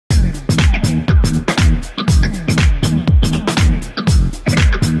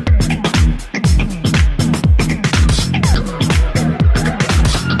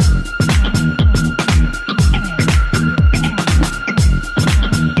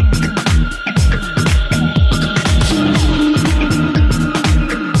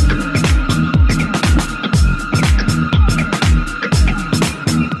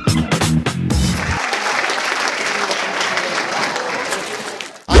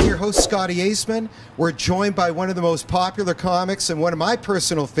host, Scotty Aceman. We're joined by one of the most popular comics and one of my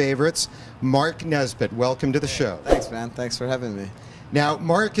personal favorites, Mark Nesbitt. Welcome to the show. Thanks, man. Thanks for having me. Now,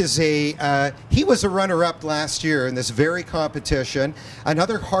 Mark is he was a runner-up last year in this very competition.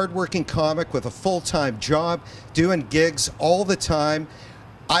 Another hardworking comic with a full-time job, doing gigs all the time.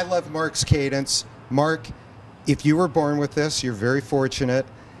 I love Mark's cadence. Mark, if you were born with this, you're very fortunate.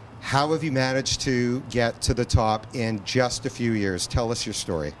 How have you managed to get to the top in just a few years? Tell us your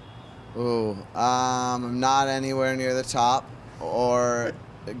story. Ooh, I'm not anywhere near the top, or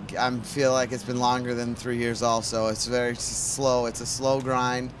I feel like it's been longer than 3 years also. It's very slow. It's a slow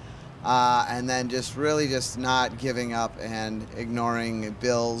grind. And then just really just not giving up and ignoring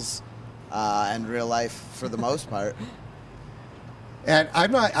bills and real life for the most part. And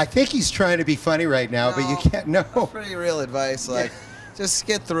I think he's trying to be funny right now, but you can't know. That's pretty real advice. Like, just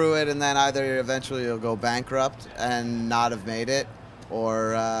get through it, and then either eventually you'll go bankrupt and not have made it,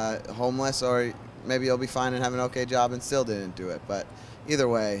 or homeless, or maybe you'll be fine and have an okay job and still didn't do it. But either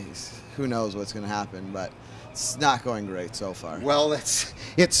way, who knows what's going to happen, but it's not going great so far. Well, it's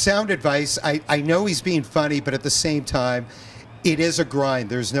sound advice. I know he's being funny, but at the same time, it is a grind.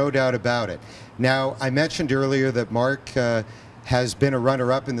 There's no doubt about it. Now, I mentioned earlier that Mark has been a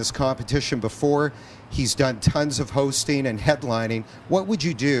runner-up in this competition before. He's done tons of hosting and headlining. What would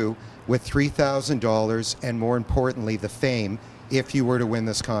you do with $3,000 and, more importantly, the fame if you were to win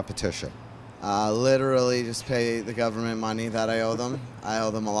this competition? Literally just pay the government money that I owe them. I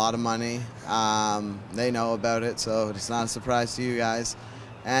owe them a lot of money. They know about it, so it's not a surprise to you guys.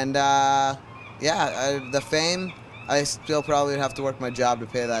 And the fame, I still probably would have to work my job to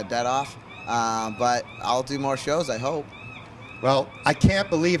pay that debt off. But I'll do more shows, I hope. Well, I can't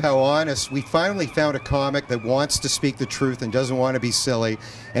believe how honest. We finally found a comic that wants to speak the truth and doesn't want to be silly.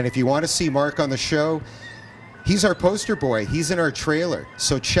 And if you want to see Mark on the show, he's our poster boy. He's in our trailer,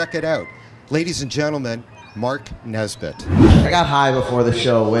 so check it out. Ladies and gentlemen, Mark Nesbitt. I got high before the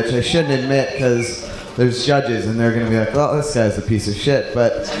show, which I shouldn't admit because there's judges and they're going to be like, well, this guy's a piece of shit.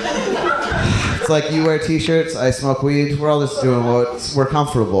 But it's like you wear t-shirts, I smoke weed. We're all just doing what we're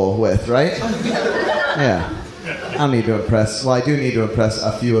comfortable with, right? Yeah. I don't need to impress. Well, I do need to impress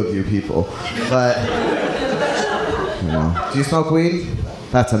a few of you people. But, you know. Do you smoke weed?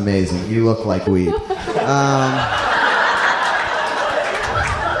 That's amazing. You look like weed.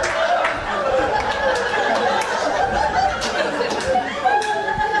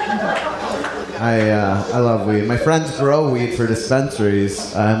 I love weed. My friends grow weed for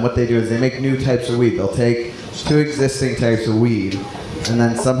dispensaries, and what they do is they make new types of weed. They'll take two existing types of weed, and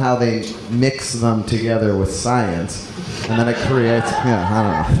then somehow they mix them together with science, and then it creates, I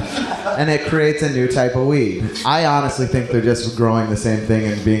don't know. And it creates a new type of weed. I honestly think they're just growing the same thing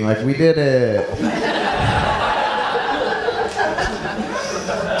and being like, we did it.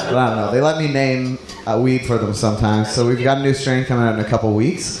 But I don't know. They let me name weed for them sometimes. So we've got a new strain coming out in a couple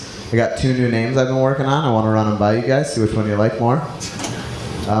weeks. I got 2 new names I've been working on. I want to run them by you guys, see which one you like more.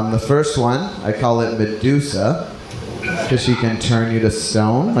 The first one, I call it Medusa, because she can turn you to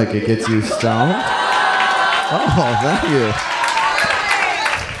stone, like it gets you stoned. Oh, thank you.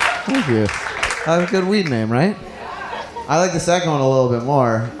 Thank you. That's a good weed name, right? I like the second one a little bit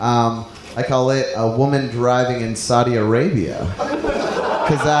more. I call it A Woman Driving in Saudi Arabia,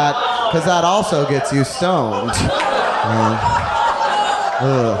 because that also gets you stoned.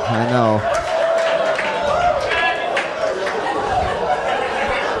 I know.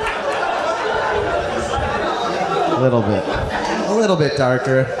 A little bit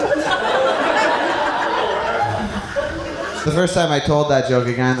darker. The first time I told that joke,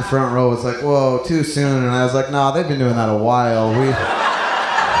 a guy in the front row was like, whoa, too soon. And I was like, no, they've been doing that a while.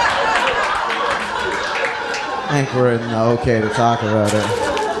 I think we're in the okay to talk about it.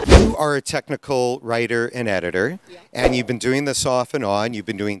 You are a technical writer and editor, and you've been doing this off and on. You've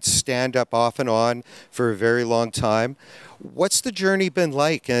been doing stand-up off and on for a very long time. What's the journey been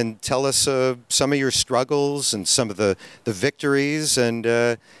like? And tell us some of your struggles and some of the victories, and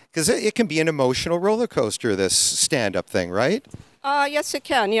because it can be an emotional roller coaster, this stand-up thing, right? Yes, it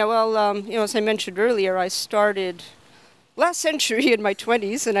can. Yeah, well, as I mentioned earlier, I started last century in my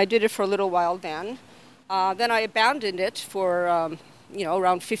 20s, and I did it for a little while then. Then I abandoned it for,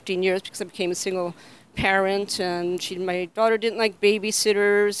 around 15 years because I became a single parent, and my daughter didn't like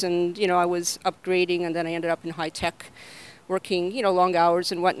babysitters, and, I was upgrading, and then I ended up in high tech, working, long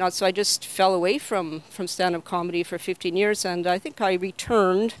hours and whatnot. So I just fell away from stand-up comedy for 15 years, and I think I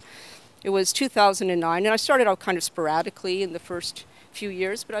returned. It was 2009, and I started out kind of sporadically in the first few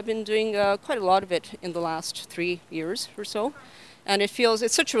years, but I've been doing quite a lot of it in the last 3 years or so. And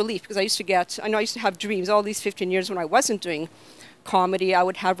it's such a relief, because I used to have dreams all these 15 years when I wasn't doing comedy, I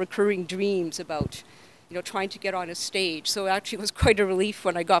would have recurring dreams about, trying to get on a stage. So it actually was quite a relief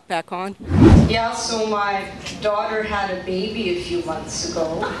when I got back on. Yeah, so my daughter had a baby a few months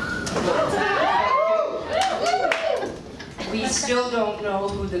ago. We still don't know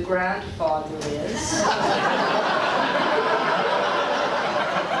who the grandfather is.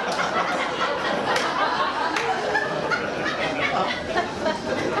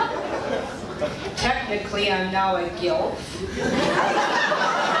 Technically, I'm now a gilf.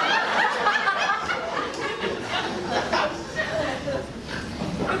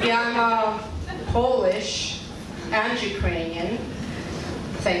 Yeah, I'm Polish and Ukrainian.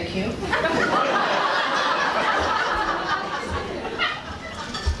 Thank you.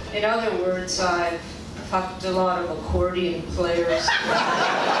 In other words, I've fucked a lot of accordion players.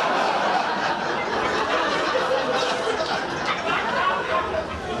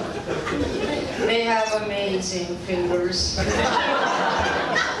 They have amazing fingers.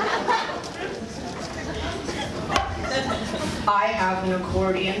 I have an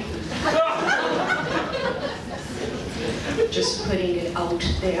accordion. Just putting it out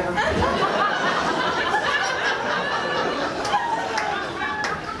there.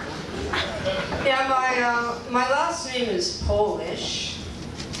 Yeah, my last name is Polish.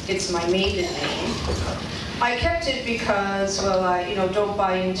 It's my maiden name. I kept it because, well, I don't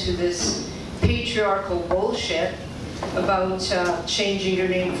buy into this patriarchal bullshit about changing your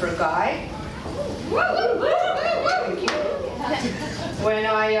name for a guy. Thank you. When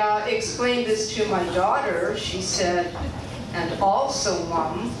I explained this to my daughter, she said, "And also,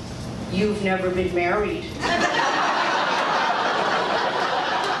 Mom, you've never been married."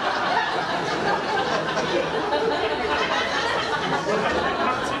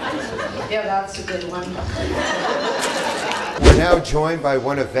 Yeah, that's a good one. We're now joined by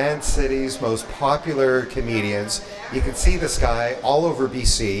one of Van City's most popular comedians. You can see this guy all over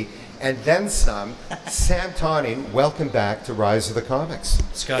BC, and then some. Sam Tonning, welcome back to Rise of the Comics.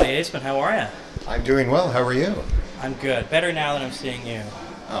 Scotty Aceman, how are you? I'm doing well. How are you? I'm good. Better now than I'm seeing you.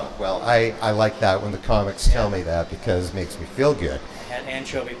 Oh, well, I like that when the comics tell me that because it makes me feel good. I had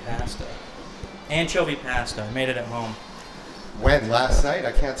anchovy pasta. Anchovy pasta. I made it at home. When? Last night?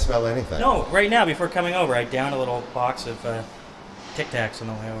 I can't smell anything. No, right now, before coming over, I downed a little box of Tic Tacs on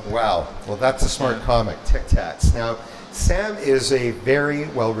the way over. Wow. Well, that's a smart comic, Tic Tacs. Now, Sam is a very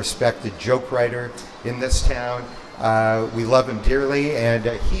well-respected joke writer in this town. We love him dearly, and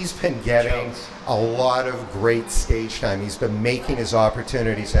he's been getting a lot of great stage time. He's been making his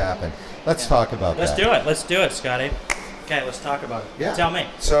opportunities happen. Let's talk about that. Let's do it, Scotty. Okay, let's talk about it. Yeah. Tell me.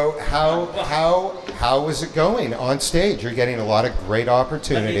 So how is it going on stage? You're getting a lot of great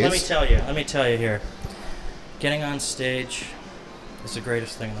opportunities. Let me tell you here. Getting on stage is the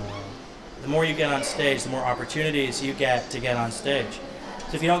greatest thing in the world. The more you get on stage, the more opportunities you get to get on stage.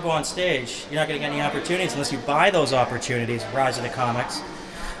 So if you don't go on stage, you're not going to get any opportunities unless you buy those opportunities. Rise of the Comics.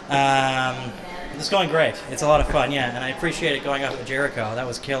 It's going great. It's a lot of fun, yeah. And I appreciate it going up with Jericho. That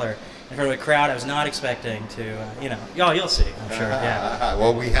was killer. In front of a crowd I was not expecting to, you'll see, I'm sure, yeah.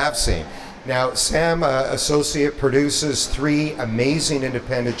 Well, we have seen. Now, Sam associate produces 3 amazing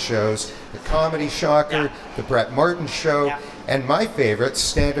independent shows, The Comedy Shocker, The Brett Martin Show, and my favorite,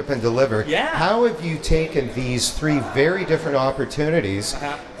 Stand Up and Deliver. Yeah. How have you taken these 3 very different opportunities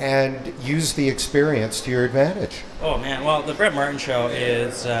and used the experience to your advantage? Oh man, well the Brett Martin Show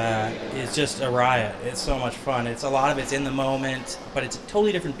is just a riot. It's so much fun. It's a lot of it's in the moment, but it's a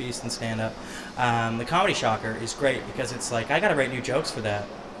totally different beast than stand-up. The Comedy Shocker is great because it's like I got to write new jokes for that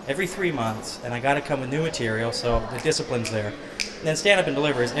every 3 months, and I got to come with new material, so the discipline's there. And then Stand Up and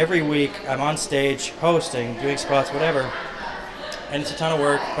Deliver is every week I'm on stage hosting, doing spots, whatever, and it's a ton of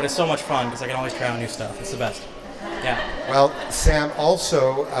work, but it's so much fun because I can always try out new stuff. It's the best. Yeah. Well, Sam,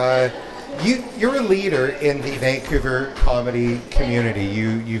 also. You're a leader in the Vancouver comedy community.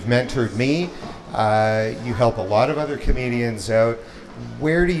 You've mentored me. You help a lot of other comedians out.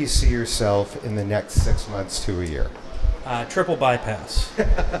 Where do you see yourself in the next 6 months to a year? Triple bypass.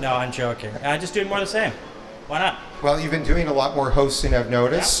 No, I'm joking. Just doing more of the same. Why not? Well, you've been doing a lot more hosting, I've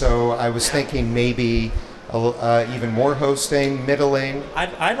noticed. So I was thinking maybe even more hosting, middling.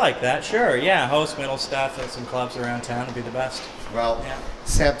 I'd like that, sure. Yeah, host middle stuff at some clubs around town would be the best. Well,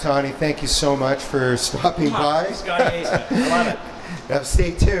 Sam Tonning, thank you so much for stopping by. Scotty Aceman. I love it. Now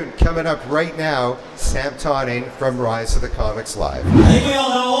stay tuned. Coming up right now, Sam Tonning from Rise of the Comics Live. I think we all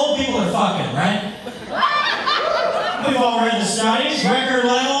know old people are fucking, right? We've all read the studies, record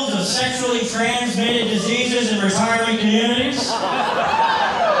levels of sexually transmitted diseases in retirement communities. And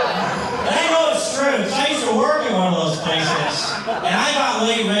I know it's true, because I used to work in one of those places, and I got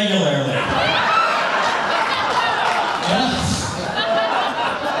laid regularly. Yeah.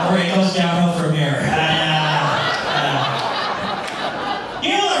 where it goes downhill from here.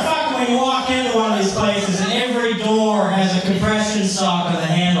 You know they're fucking when you walk into one of these places and every door has a compression sock with a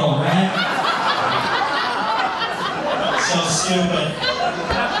handle, right? So stupid.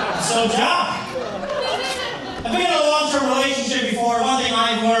 So dumb. I've been in a long-term relationship before. One thing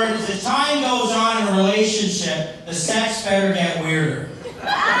I've learned is as time goes on in a relationship, the sex better get weirder.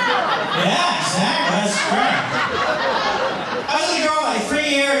 Yeah, exactly. That's right. I was with a girl like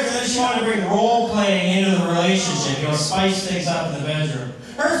 3 years, and then she wanted to bring role-playing into the relationship, you know, spice things up in the bedroom.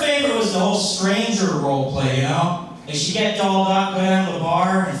 Her favorite was the whole stranger role-play, you know? Like she'd get dolled up, go down to the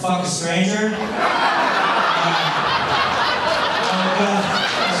bar, and fuck a stranger.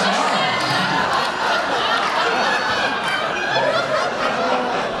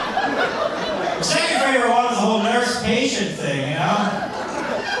 The second favorite one was the whole nurse-patient thing, you know?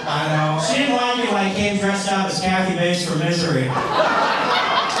 I know. She didn't like it when I came dressed up as Kathy Bates from Misery. Didn't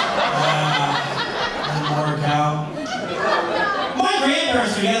work out. My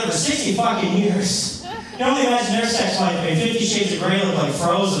grandparents were together for 60 fucking years. You can only imagine their sex life made 50 Shades of Grey look like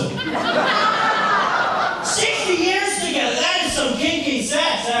Frozen. 60 years together! That is some kinky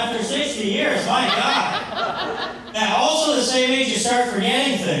sex after 60 years, my God. Now, also the same age you start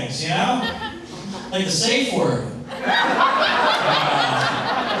forgetting things, you know? Like the safe word.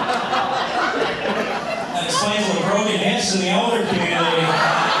 That explains the broken hips in the older community.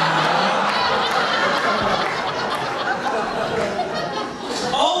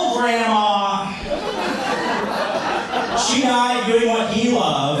 Oh, Grandma! She died doing what he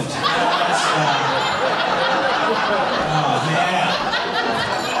loved. That's, oh, man.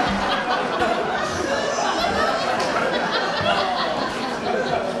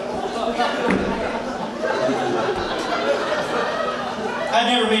 I've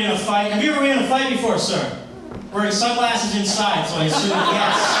never been in a fight. Have you ever been in a fight before, sir? Wearing sunglasses inside, so I assume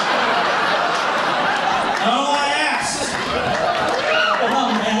yes. I don't know why I asked. Oh,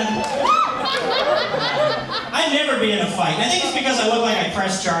 man. I've never been in a fight. I think it's because I look like I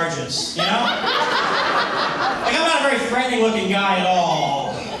press charges, you know? Like, I'm not a very threatening-looking guy at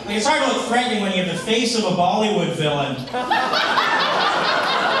all. Like, it's hard to look threatening when you have the face of a Bollywood villain.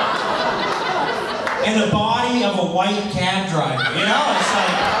 And the body of a white cab driver, you know? It's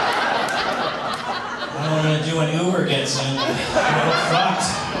like, I don't know what I'm gonna do when Uber gets in. I'm fucked.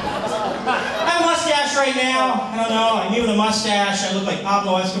 I have a mustache right now. I don't know. Me with a mustache, I look like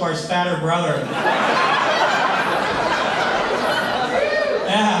Pablo Escobar's fatter brother.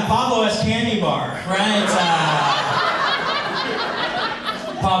 Yeah, Pablo S. Candy Bar, right?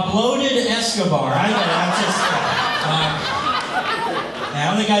 Pabloaded Escobar. I get it. I'm just...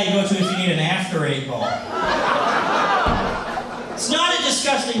 I'm the guy you go to if you need an after 8 ball. It's not a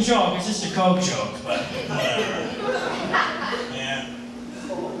disgusting joke, it's just a Coke joke, but whatever. Yeah.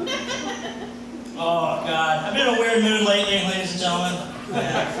 Oh, God. I've been in a weird mood lately, ladies and gentlemen. Yeah.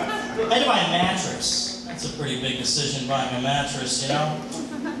 I had to buy a mattress. That's a pretty big decision, buying a mattress, you know?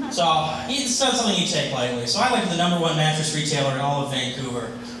 So, it's not something you take lightly. So I went to the #1 mattress retailer in all of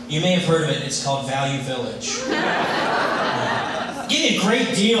Vancouver. You may have heard of it, it's called Value Village. Get a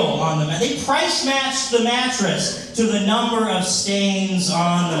great deal on the mattress. They price matched the mattress to the number of stains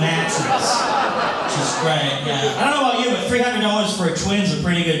on the mattress. Which is great, yeah. I don't know about you, but $300 for a twin's a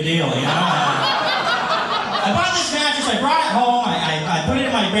pretty good deal, you know? I bought this mattress, I brought it home, I put it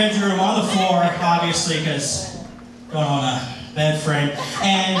in my bedroom on the floor, obviously, because I don't own a bed frame.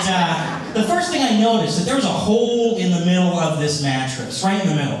 And the first thing I noticed is that there was a hole in the middle of this mattress, right in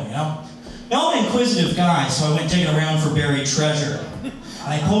the middle, you know? Now, I'm an inquisitive guy, so I went digging around for buried treasure. And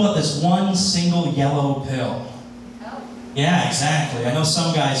I pulled up this one single yellow pill. Yeah, exactly. I know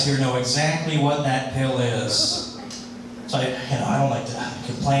some guys here know exactly what that pill is. So I don't like to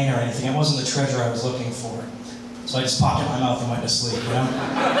complain or anything. It wasn't the treasure I was looking for. So I just popped it in my mouth and went to sleep, you know?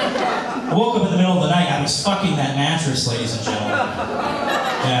 I woke up in the middle of the night, I was fucking that mattress, ladies and gentlemen.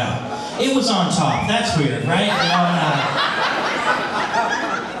 Yeah. It was on top. That's weird, right? You know,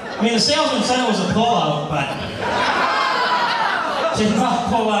 I mean, the salesman said it was a pull-out, but did not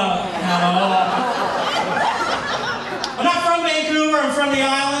pull out at all. I'm not from Vancouver, I'm from the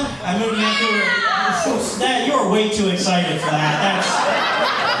island. I moved to Vancouver. You're way too excited for that.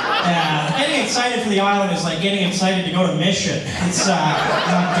 Yeah, getting excited for the island is like getting excited to go to Mission. It's not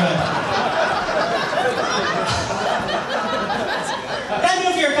good. I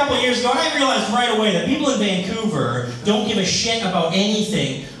moved here a couple of years ago, and I realized right away that people in Vancouver don't give a shit about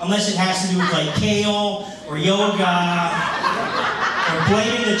anything unless it has to do with like kale or yoga or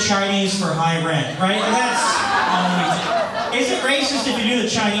blaming the Chinese for high rent, right? And that's is it racist if you do the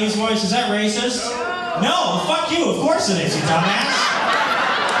Chinese voice? Is that racist? No, fuck you, of course it is, you dumbass.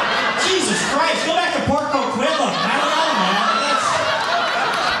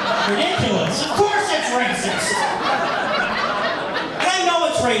 racist. And I know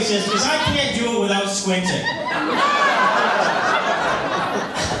it's racist because I can't do it without squinting.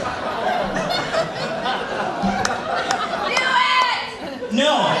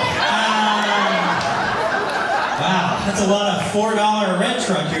 No. Wow, that's a lot of $4 red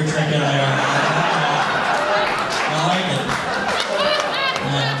truck you're drinking there. I like it.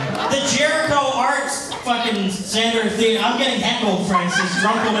 The Jericho Arts fucking Center Theater. I'm getting heckled, Francis.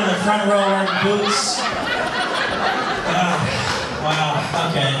 Drunk woman in the front row wearing boots. Wow,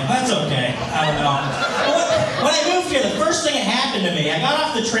 okay. That's okay. I don't know. When I moved here, the first thing that happened to me, I got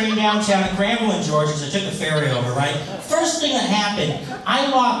off the train downtown at Granville and George because I took the ferry over, right? First thing that happened, I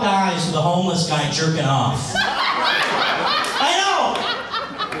locked eyes with a homeless guy jerking off. I know!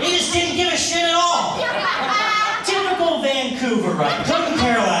 He just didn't give a shit at all. Typical Vancouverite. Couldn't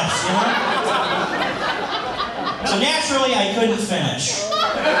care less, you know? So naturally, I couldn't finish.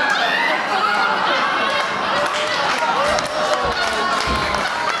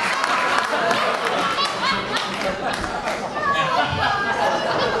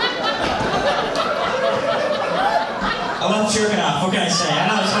 I love jerking off. What can I say? I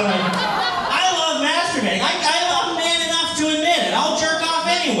love masturbating. I'm man enough to admit it. I'll jerk off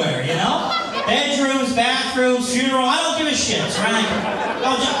anywhere, you know? Bedrooms, bathrooms, funeral. I don't give a shit, right?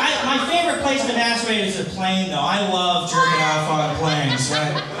 My favorite place to masturbate is a plane, though. I love jerking off on planes,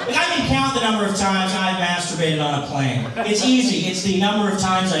 right? Like, I can count the number of times I've masturbated on a plane. It's easy. It's the number of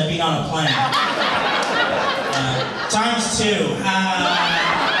times I've been on a plane. Times 2.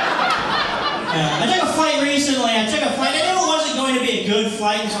 I took a flight recently. I knew it wasn't going to be a good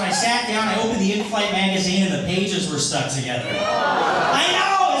flight, and so when I sat down, I opened the in-flight magazine, and the pages were stuck together. I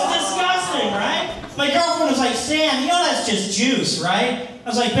know, it's disgusting, right? My girlfriend was like, Sam, you know that's just juice, right? I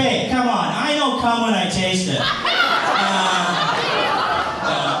was like, babe, come on. I know cum when I taste it.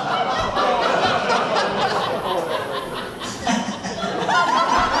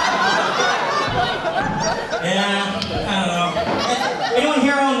 Anyone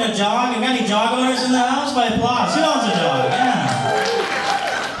here own a dog? Have got any dog owners in the house? By applause. Who owns a dog? Yeah.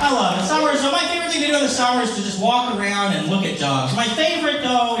 I love it. So my favorite thing to do in the summer is to just walk around and look at dogs. My favorite,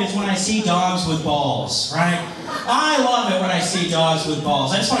 though, is when I see dogs with balls, right? I love it when I see dogs with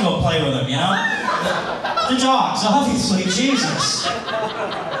balls. I just want to go play with them, you know? The dogs, obviously. Jesus.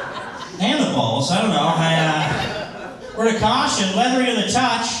 And the balls. I don't know. Word of caution, leathery to the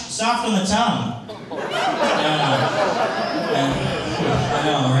touch, soft on the tongue. I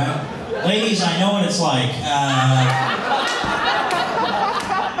know, right? Ladies, I know what it's like.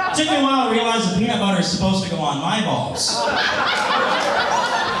 It took me a while to realize the peanut butter is supposed to go on my balls.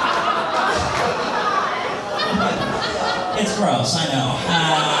 It's gross, I know.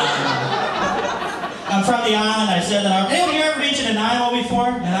 I'm from the island. I said that. Anyone here ever been to Nanaimo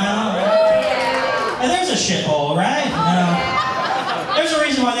before? Nanaimo, right? And there's a shithole, right? There's a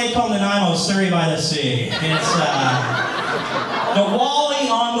reason why they call Nanaimo Surrey by the Sea. It's the Wally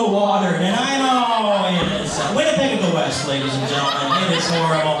on the water. Nanaimo, it is. Winnipeg of the West, ladies and gentlemen. It is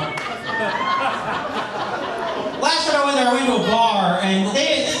horrible. Last time I went there, I went to a bar, and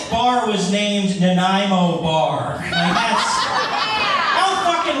this bar was named Nanaimo Bar. Like, how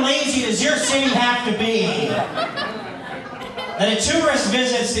fucking lazy does your city have to be that a tourist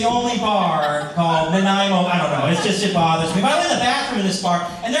visits the only bar called Nanaimo? I don't know, it bothers me. But I went in the bathroom in this bar,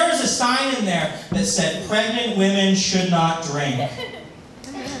 and there was a sign in there that said, pregnant women should not drink.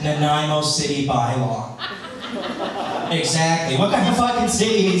 Nanaimo City bylaw. Exactly. What kind of fucking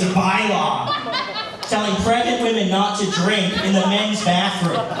city needs a bylaw telling pregnant women not to drink in the men's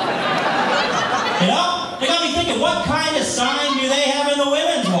bathroom? You know? They got me thinking, what kind of sign do they have in the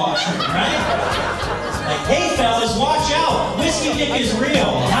women's washroom, right? Like, hey fellas, watch out. Whiskey dick is real.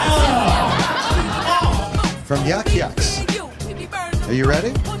 I don't know. From Yuck Yucks. Are you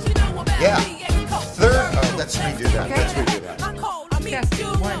ready? Yeah. Third. Oh, let's redo that. Let's redo that. Test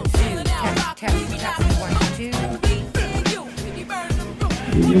 1, 2. Test 1, 2.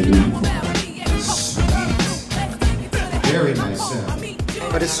 Very nice sound.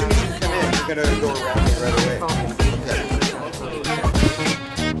 But as soon as you come in, you're going to go around me right away. Okay.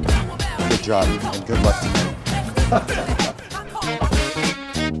 Good job, and good luck tonight.